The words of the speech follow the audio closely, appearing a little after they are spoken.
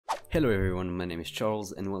Hello everyone, my name is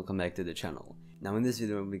Charles and welcome back to the channel. Now in this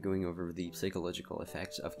video I'll be going over the psychological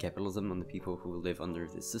effects of capitalism on the people who live under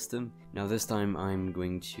this system. Now this time I'm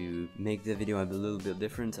going to make the video a little bit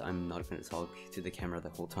different. I'm not going to talk to the camera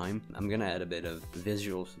the whole time. I'm gonna add a bit of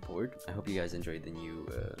visual support. I hope you guys enjoyed the new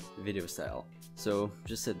video style. So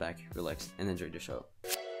just sit back, relax and enjoy the show.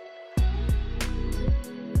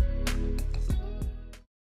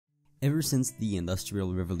 Ever since the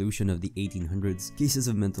Industrial Revolution of the 1800s, cases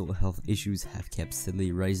of mental health issues have kept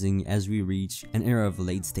steadily rising as we reach an era of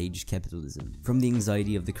late-stage capitalism. From the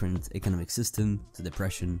anxiety of the current economic system to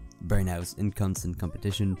depression, burnout, and constant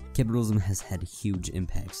competition, capitalism has had huge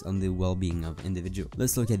impacts on the well-being of individuals.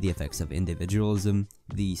 Let's look at the effects of individualism,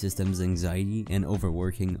 the system's anxiety and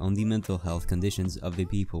overworking on the mental health conditions of the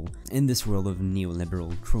people in this world of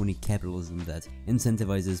neoliberal crony capitalism that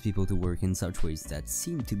incentivizes people to work in such ways that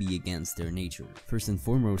seem to be against their nature. First and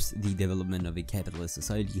foremost, the development of a capitalist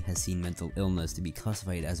society has seen mental illness to be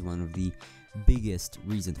classified as one of the biggest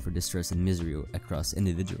reasons for distress and misery across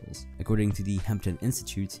individuals. According to the Hampton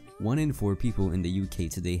Institute, 1 in 4 people in the UK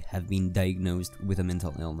today have been diagnosed with a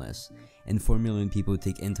mental illness, and 4 million people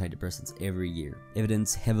take antidepressants every year.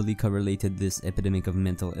 Evidence heavily correlated this epidemic of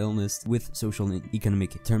mental illness with social and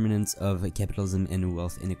economic determinants of capitalism and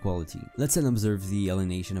wealth inequality. Let's then observe the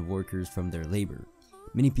alienation of workers from their labor.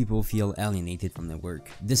 Many people feel alienated from their work,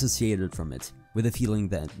 dissociated from it, with a feeling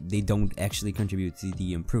that they don't actually contribute to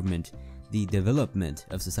the improvement, the development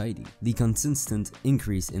of society. The consistent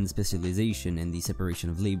increase in specialization and the separation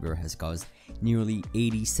of labor has caused nearly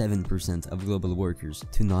 87% of global workers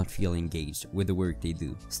to not feel engaged with the work they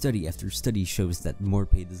do. Study after study shows that more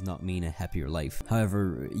pay does not mean a happier life.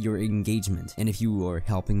 However, your engagement, and if you are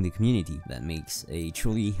helping the community, that makes a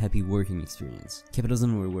truly happy working experience.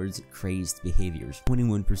 Capitalism rewards crazed behaviors.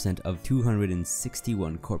 21% of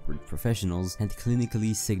 261 corporate professionals had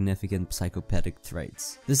clinically significant psychopathic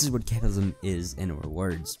traits. This is what capitalism is in our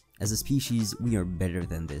words. As a species, we are better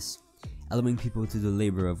than this, allowing people to do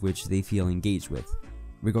labor of which they feel engaged with,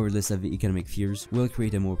 regardless of economic fears, will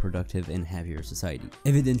create a more productive and happier society.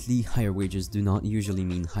 Evidently, higher wages do not usually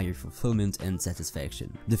mean higher fulfillment and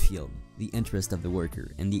satisfaction. The field, the interest of the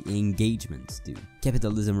worker, and the engagement do.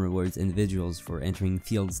 Capitalism rewards individuals for entering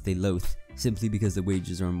fields they loathe, simply because the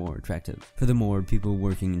wages are more attractive. Furthermore, people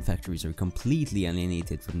working in factories are completely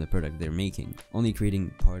alienated from the product they're making, only creating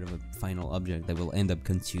part of a final object that will end up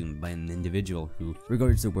consumed by an individual who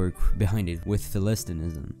regards the work behind it with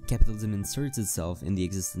philistinism. Capitalism inserts itself in the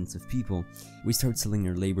existence of people. We start selling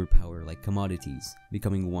our labor power like commodities,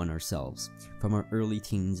 becoming one ourselves, from our early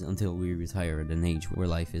teens until we retire at an age where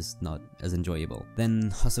life is not as enjoyable. Then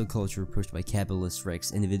hustle culture pushed by capitalists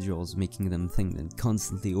wrecks individuals, making them think that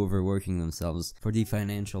constantly overworking themselves for the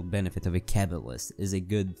financial benefit of a capitalist is a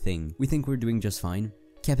good thing. We think we're doing just fine.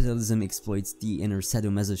 Capitalism exploits the inner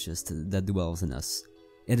sadomasochist that dwells in us.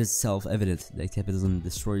 It is self-evident that capitalism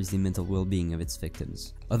destroys the mental well-being of its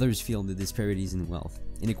victims. Others feel the disparities in wealth,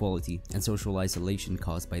 inequality, and social isolation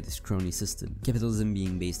caused by this crony system. Capitalism,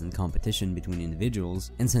 being based on competition between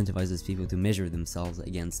individuals, incentivizes people to measure themselves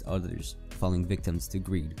against others, falling victims to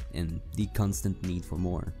greed and the constant need for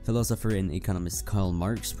more. Philosopher and economist Karl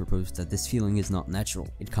Marx proposed that this feeling is not natural.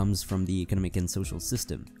 It comes from the economic and social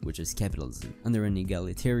system, which is capitalism. Under an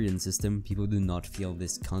egalitarian system, people do not feel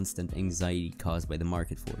this constant anxiety caused by the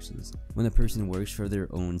market forces. When a person works for their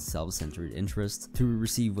own self-centered interest to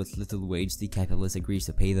receive what little wage the capitalist agrees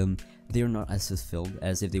to pay them, they are not as fulfilled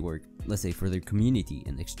as if they work, let's say, for their community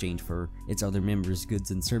in exchange for its other members'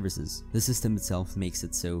 goods and services. The system itself makes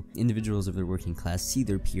it so individuals of the working class see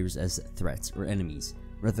their peers as threats or enemies,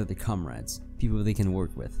 rather than comrades, people they can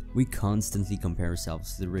work with. We constantly compare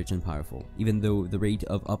ourselves to the rich and powerful, even though the rate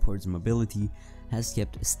of upwards mobility has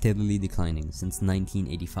kept steadily declining since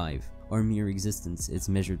 1985. Our mere existence is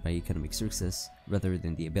measured by economic success rather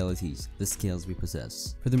than the abilities, the skills we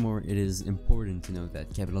possess. Furthermore, it is important to note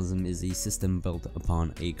that capitalism is a system built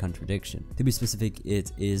upon a contradiction. To be specific,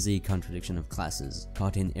 it is a contradiction of classes,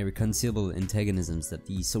 caught in irreconcilable antagonisms that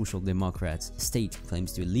the social democrat state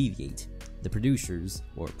claims to alleviate. The producers,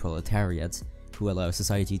 or proletariat, who allow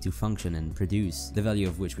society to function and produce, the value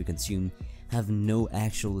of which we consume, have no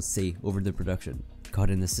actual say over the production, caught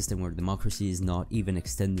in a system where democracy is not even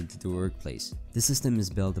extended to the workplace. The system is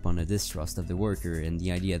built upon a distrust of the worker and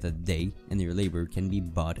the idea that they and their labor can be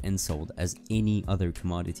bought and sold as any other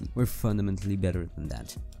commodity. We're fundamentally better than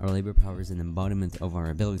that. Our labor power is an embodiment of our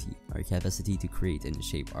ability, our capacity to create and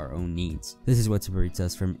shape our own needs. This is what separates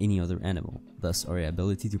us from any other animal. Thus, our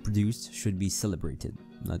ability to produce should be celebrated.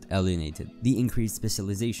 not alienated. The increased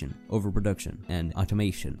specialization, overproduction, and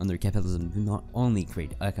automation under capitalism do not only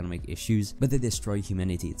create economic issues, but they destroy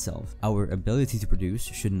humanity itself. Our ability to produce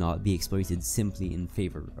should not be exploited simply in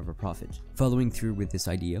favor of a profit. Following through with this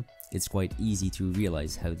idea, it's quite easy to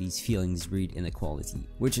realize how these feelings breed inequality,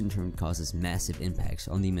 which in turn causes massive impacts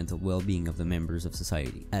on the mental well-being of the members of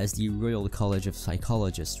society. As the Royal College of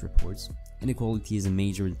Psychologists reports, inequality is a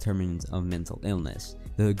major determinant of mental illness.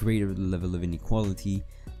 The greater the level of inequality,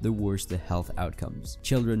 the worse the health outcomes.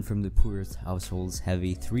 Children from the poorest households have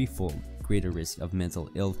a threefold greater risk of mental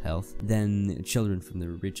ill health than children from the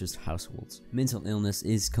richest households. Mental illness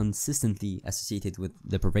is consistently associated with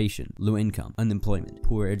deprivation, low income, unemployment,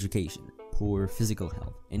 poor education, poor physical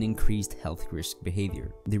health, and increased health risk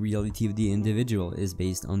behavior. The reality of the individual is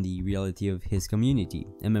based on the reality of his community.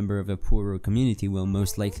 A member of a poorer community will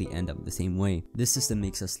most likely end up the same way. This system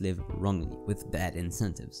makes us live wrongly, with bad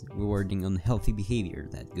incentives, rewarding unhealthy behavior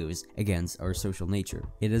that goes against our social nature.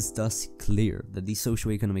 It is thus clear that the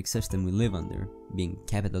socio-economic system we live under, being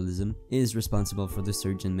capitalism, is responsible for the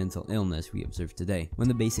surge in mental illness we observe today. When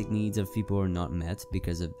the basic needs of people are not met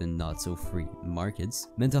because of the not-so-free markets,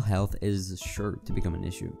 mental health is sure to become an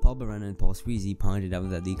issue. Paul Baran and Paul Sweezy pointed out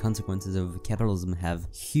that the consequences of capitalism have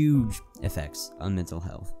huge effects on mental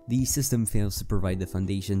health. The system fails to provide the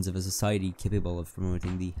foundations of a society capable of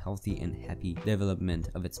promoting the healthy and happy development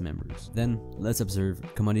of its members. Then, let's observe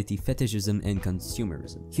commodity fetishism and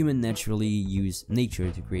consumerism. Humans naturally use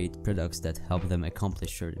nature to create products that help them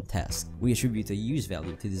accomplish certain tasks. We attribute a use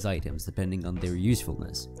value to these items depending on their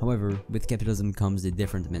usefulness. However, with capitalism comes a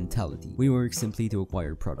different mentality. We work simply to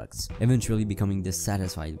acquire products, eventually becoming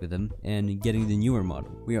dissatisfied with them and getting the newer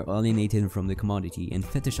model. We are alienated from the commodity and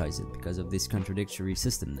fetishize it because of this contradictory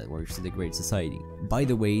system that works to degrade society. By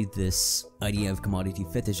the way, this idea of commodity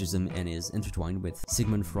fetishism and is intertwined with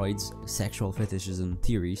Sigmund Freud's sexual fetishism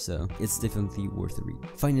theory, so it's definitely worth a read.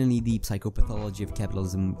 Finally, the psychopathology of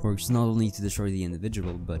capitalism works not only to destroy the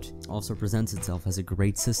individual, but also presents itself as a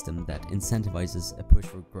great system that incentivizes a push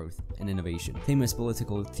for growth and innovation. Famous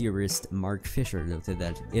political theorist Mark Fisher noted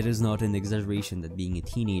that it is not an exaggeration that being a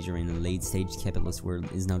teenager in a late-stage capitalist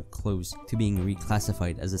world is now close to being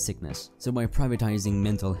reclassified as a sickness. So by privatizing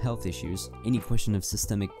mental health issues, any question of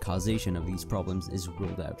systemic causation of these problems is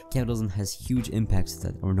ruled out. Capitalism has huge impacts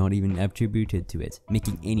that are not even attributed to it,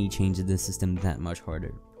 making any change in the system that much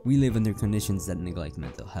harder. We live under conditions that neglect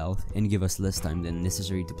mental health and give us less time than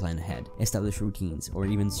necessary to plan ahead, establish routines, or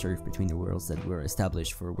even surf between the worlds that were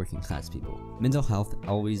established for working class people. Mental health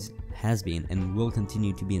always has been and will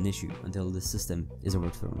continue to be an issue until the system is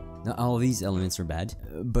overthrown. Now, all of these elements are bad,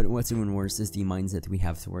 but what's even worse is the mindset we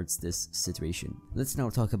have towards this situation. Let's now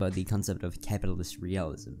talk about the concept of capitalist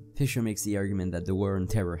realism. Fisher makes the argument that the war on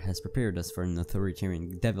terror has prepared us for an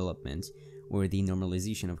authoritarian development, where the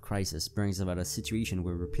normalization of crisis brings about a situation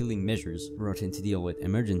where repealing measures brought in to deal with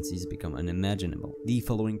emergencies become unimaginable. The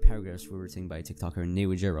following paragraphs were written by TikToker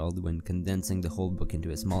Neo Gerald when condensing the whole book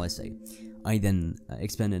into a small essay. I then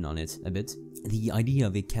expanded on it a bit. The idea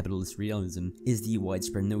of a capitalist realism is the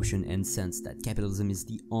widespread notion and sense that capitalism is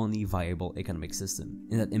the only viable economic system,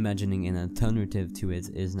 and that imagining an alternative to it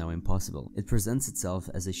is now impossible. It presents itself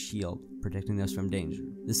as a shield, protecting us from danger.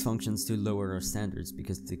 This functions to lower our standards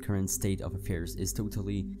because the current state of affairs is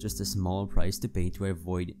totally just a small price to pay to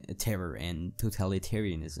avoid terror and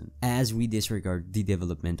totalitarianism, as we disregard the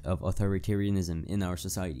development of authoritarianism in our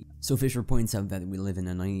society. So Fisher points out that we live in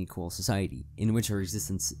an unequal society, in which our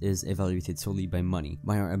existence is evaluated solely by money,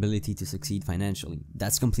 by our ability to succeed financially.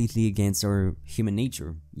 That's completely against our human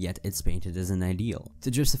nature, yet it's painted as an ideal.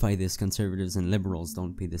 To justify this, conservatives and liberals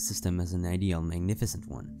don't paint the system as an ideal, magnificent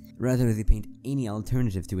one. Rather, they paint any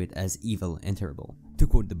alternative to it as evil and terrible. To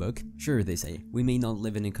quote the book, sure, they say, we may not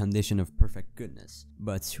live in a condition of perfect goodness,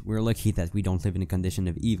 but we're lucky that we don't live in a condition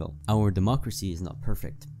of evil. Our democracy is not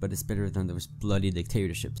perfect, but it's better than those bloody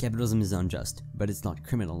dictatorships. Capitalism is unjust, but it's not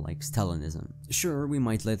criminal like Stalinism. Sure, we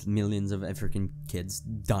might let millions of African kids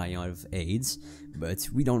die of AIDS, but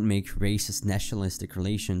we don't make racist nationalistic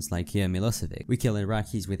relations like Milosevic. We kill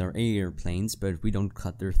Iraqis with our airplanes, but we don't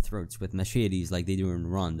cut their throats with machetes like they do in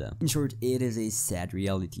Rwanda. In short, it is a sad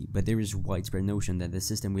reality, but there is widespread notion that the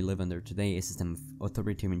system we live under today, a system of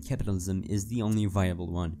authoritarian capitalism, is the only viable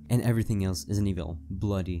one, and everything else is an evil,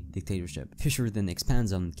 bloody dictatorship. Fisher then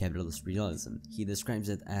expands on capitalist realism. He describes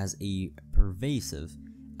it as a pervasive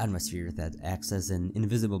atmosphere that acts as an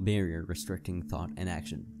invisible barrier restricting thought and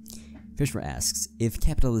action. Fisher asks, if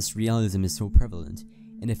capitalist realism is so prevalent,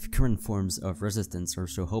 And if current forms of resistance are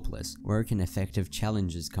so hopeless, where can effective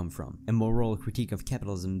challenges come from? A moral critique of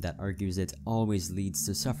capitalism that argues it always leads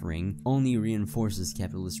to suffering only reinforces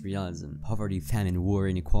capitalist realism. Poverty, famine, war,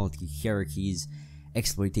 inequality, hierarchies,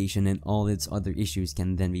 exploitation, and all its other issues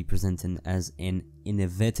can then be presented as an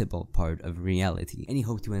inevitable part of reality. Any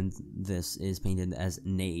hope to end this is painted as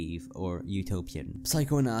naive or utopian.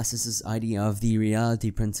 Psychoanalysis's idea of the reality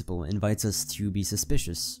principle invites us to be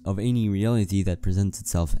suspicious of any reality that presents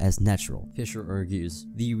itself as natural. Fisher argues,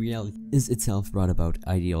 the reality is itself brought about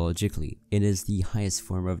ideologically. It is the highest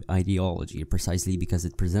form of ideology precisely because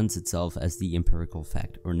it presents itself as the empirical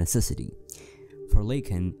fact or necessity. For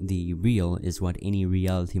Lacan, the real is what any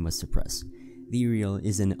reality must suppress. The real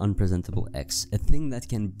is an unpresentable X, a thing that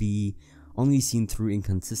can be only seen through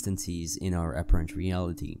inconsistencies in our apparent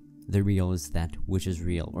reality. The real is that which is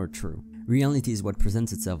real or true. Reality is what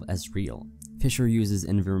presents itself as real. Fisher uses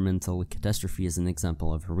environmental catastrophe as an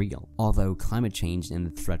example of real. Although climate change and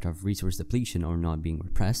the threat of resource depletion are not being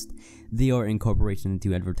repressed, they are incorporated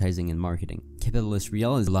into advertising and marketing. Capitalist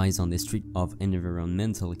realism relies on this treatment of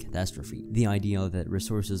environmental catastrophe, the idea that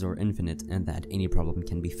resources are infinite and that any problem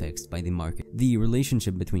can be fixed by the market. The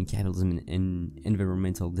relationship between capitalism and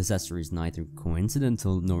environmental disaster is neither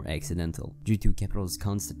coincidental nor accidental, due to capital's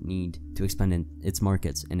constant need to expand its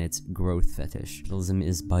markets and its growth fetish. Capitalism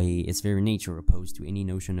is by its very nature opposed to any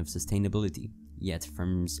notion of sustainability, yet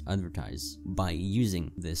firms advertise by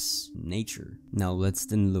using this nature. Now let's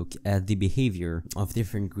then look at the behavior of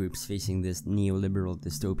different groups facing this neoliberal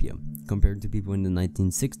dystopia. Compared to people in the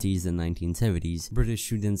 1960s and 1970s, British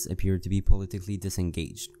students appear to be politically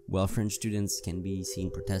disengaged. While French students can be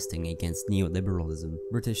seen protesting against neoliberalism,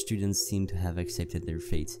 British students seem to have accepted their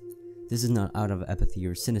fate. This is not out of apathy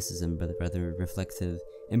or cynicism, but rather reflective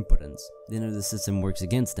impotence. They know the system works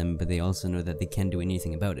against them, but they also know that they can't do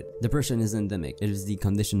anything about it. Depression is endemic. It is the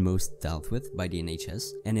condition most dealt with by the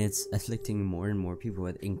NHS, and it's afflicting more and more people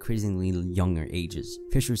at increasingly younger ages.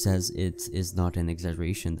 Fisher says it is not an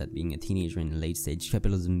exaggeration that being a teenager in late-stage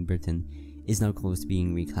capitalism in Britain is now close to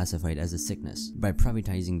being reclassified as a sickness. By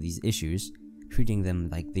privatizing these issues, treating them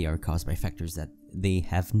like they are caused by factors that they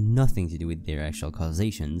have nothing to do with their actual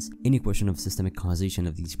causations, any question of systemic causation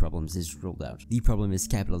of these problems is ruled out. The problem is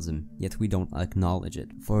capitalism, yet we don't acknowledge it,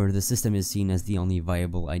 for the system is seen as the only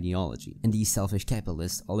viable ideology. And the selfish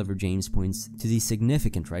capitalist Oliver James points to the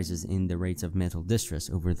significant rises in the rates of mental distress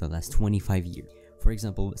over the last 25 years. For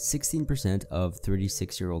example, 16% of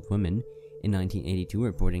 36-year-old women in 1982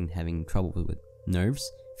 reporting having trouble with nerves,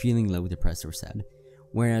 feeling low, depressed, or sad,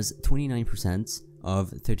 whereas 29%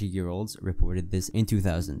 of 30-year-olds reported this in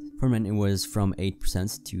 2000. For men, it was from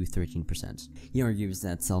 8% to 13%. He argues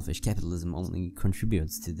that selfish capitalism only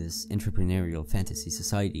contributes to this entrepreneurial fantasy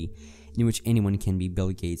society in which anyone can be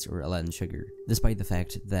Bill Gates or Aladdin Sugar, despite the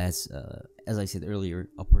fact that, as I said earlier,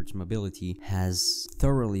 upward mobility has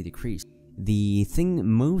thoroughly decreased. The thing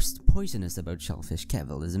most poisonous about selfish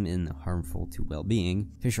capitalism and harmful to well-being,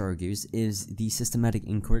 Fisher argues, is the systematic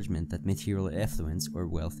encouragement that material affluence or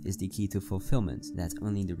wealth is the key to fulfillment, that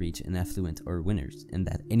only the rich and affluent are winners, and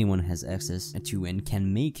that anyone has access to and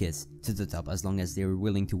can make it to the top as long as they are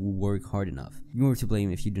willing to work hard enough. You are to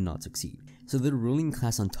blame if you do not succeed. So the ruling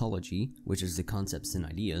class ontology, which is the concepts and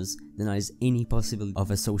ideas, denies any possibility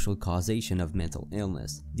of a social causation of mental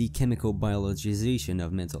illness. The chemical biologization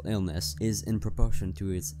of mental illness is in proportion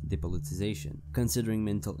to its depoliticization. Considering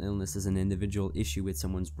mental illness as an individual issue with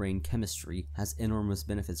someone's brain chemistry has enormous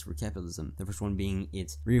benefits for capitalism. The first one being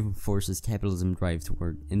it reinforces capitalism drive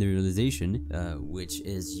toward individualization, which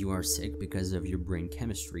is you are sick because of your brain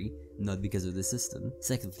chemistry, not because of the system.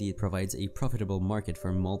 Secondly, it provides a profitable market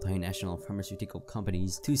for multinational pharmaceutical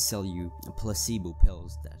companies to sell you placebo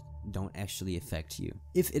pills that don't actually affect you.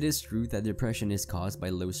 If it is true that depression is caused by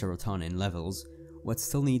low serotonin levels, what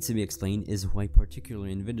still needs to be explained is why particular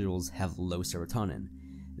individuals have low serotonin.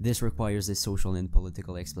 This requires a social and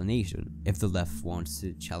political explanation. If the left wants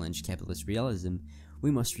to challenge capitalist realism, we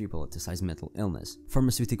must repoliticize mental illness.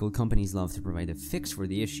 Pharmaceutical companies love to provide a fix for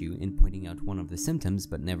the issue in pointing out one of the symptoms,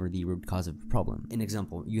 but never the root cause of the problem. An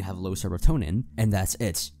example, you have low serotonin, and that's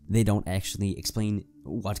it. They don't actually explain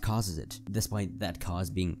what causes it, despite that cause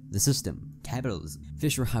being the system, capitalism.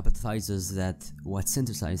 Fisher hypothesizes that what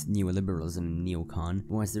synthesized neoliberalism and neocon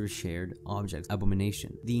was their shared object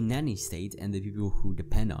abomination, the nanny state and the people who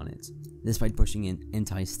depend on it. Despite pushing an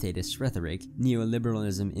anti-statist rhetoric,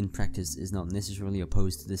 neoliberalism in practice is not necessarily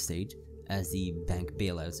opposed to the state, as the bank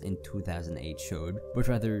bailouts in 2008 showed, but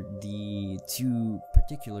rather the two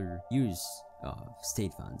particular use of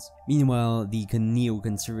state funds. Meanwhile, the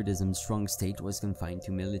neoconservatism's strong state was confined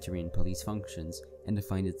to military and police functions and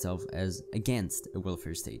defined itself as against a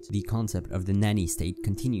welfare state. The concept of the nanny state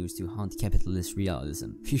continues to haunt capitalist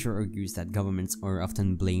realism. Fisher argues that governments are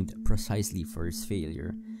often blamed precisely for its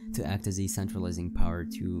failure to act as a centralizing power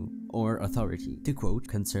or authority. To quote,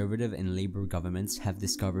 conservative and labor governments have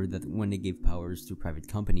discovered that when they give powers to private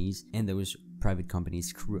companies and those private companies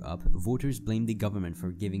screw up, voters blame the government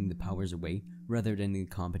for giving the powers away rather than the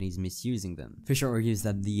companies misusing them. Fisher argues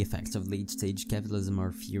that the effects of late-stage capitalism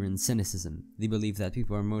are fear and cynicism. They believe that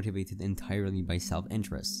people are motivated entirely by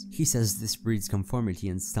self-interest. He says this breeds conformity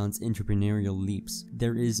and stunts entrepreneurial leaps.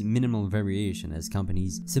 There is minimal variation as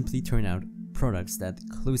companies simply turn out products that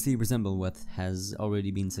closely resemble what has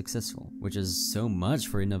already been successful, which is so much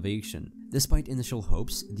for innovation. Despite initial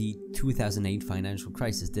hopes, the 2008 financial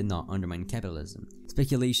crisis did not undermine capitalism.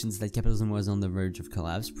 Speculations that capitalism was on the verge of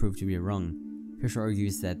collapse proved to be wrong. Fisher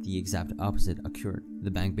argues that the exact opposite occurred.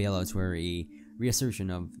 The bank bailouts were a reassertion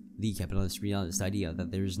of the capitalist realist idea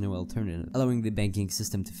that there is no alternative. Allowing the banking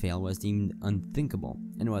system to fail was deemed unthinkable,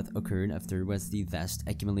 and what occurred after was the vast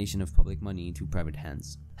accumulation of public money into private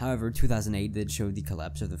hands. However, 2008 did show the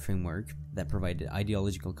collapse of the framework that provided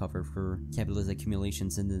ideological cover for capitalist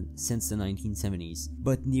accumulations since the 1970s,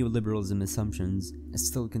 but neoliberalism assumptions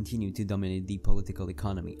still continue to dominate the political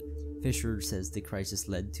economy. Fisher says the crisis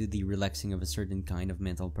led to the relaxing of a certain kind of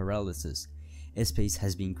mental paralysis. A space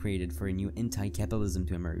has been created for a new anti-capitalism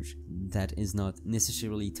to emerge that is not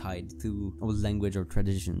necessarily tied to old language or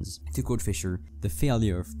traditions. To quote Fisher, the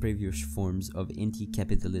failure of previous forms of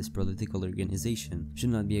anti-capitalist political organization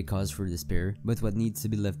should not be a cause for despair, but what needs to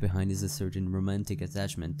be left behind is a certain romantic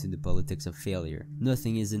attachment to the politics of failure.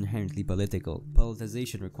 Nothing is inherently political.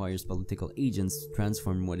 Politicization requires political agents to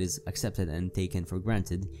transform what is accepted and taken for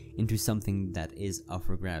granted into something that is up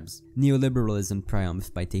for grabs. Neoliberalism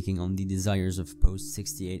triumphed by taking on the desires of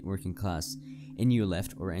post-68 working class. A new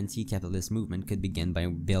left or anti-capitalist movement could begin by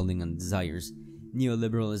building on desires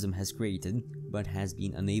neoliberalism has created but has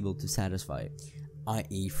been unable to satisfy,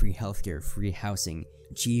 i.e. free healthcare, free housing,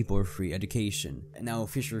 cheap or free education. Now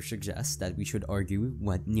Fisher suggests that we should argue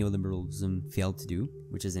what neoliberalism failed to do,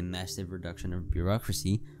 which is a massive reduction of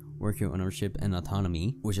bureaucracy, worker ownership, and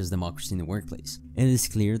autonomy, which is democracy in the workplace. It is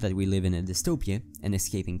clear that we live in a dystopia, and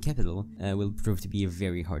escaping capital will prove to be a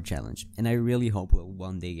very hard challenge, and I really hope we'll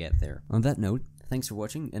one day get there. On that note, thanks for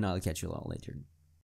watching, and I'll catch you all later.